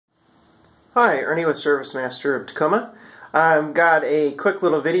Hi, Ernie with ServiceMaster of Tacoma. I've got a quick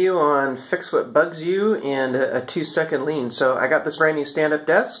little video on Fix What Bugs You and a 2-second lean. So I got this brand new stand-up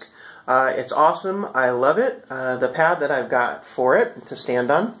desk. It's awesome. I love it. The pad that I've got for it to stand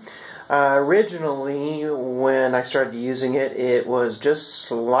on. Originally, when I started using it, it was just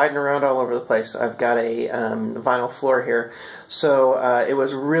sliding around all over the place. I've got a vinyl floor here, so it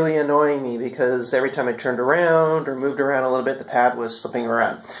was really annoying me because every time I turned around or moved around a little bit, the pad was slipping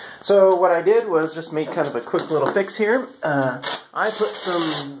around. So what I did was just made kind of a quick little fix here. I put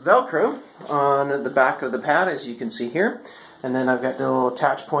some Velcro on the back of the pad, as you can see here, and then I've got the little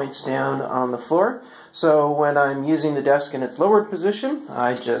attach points down on the floor. So when I'm using the desk in its lowered position,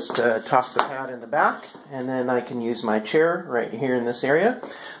 I just toss the pad in the back, and then I can use my chair right here in this area.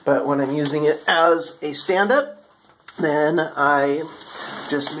 But when I'm using it as a stand-up, then I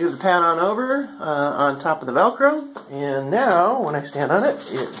just move the pad on over on top of the Velcro, and now when I stand on it,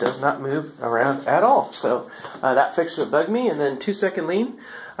 it does not move around at all. So that fixed what bugged me. And then 2-second lean.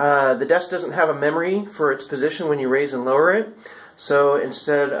 The desk doesn't have a memory for its position when you raise and lower it. So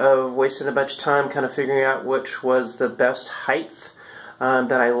instead of wasting a bunch of time kind of figuring out which was the best height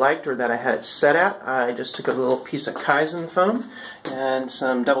that I liked or that I had it set at, I just took a little piece of Kaizen foam and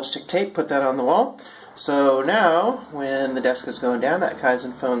some double stick tape, put that on the wall. So now when the desk is going down, that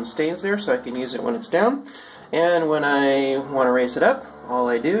Kaizen foam stays there so I can use it when it's down. And when I want to raise it up, all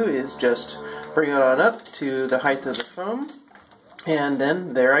I do is just bring it on up to the height of the foam, and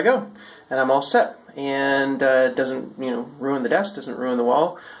then there I go. And I'm all set. And it doesn't, ruin the desk, doesn't ruin the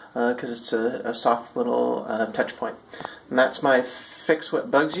wall, because it's a soft little touch point. And that's my Fix What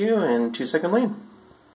Bugs You and 2-second lean.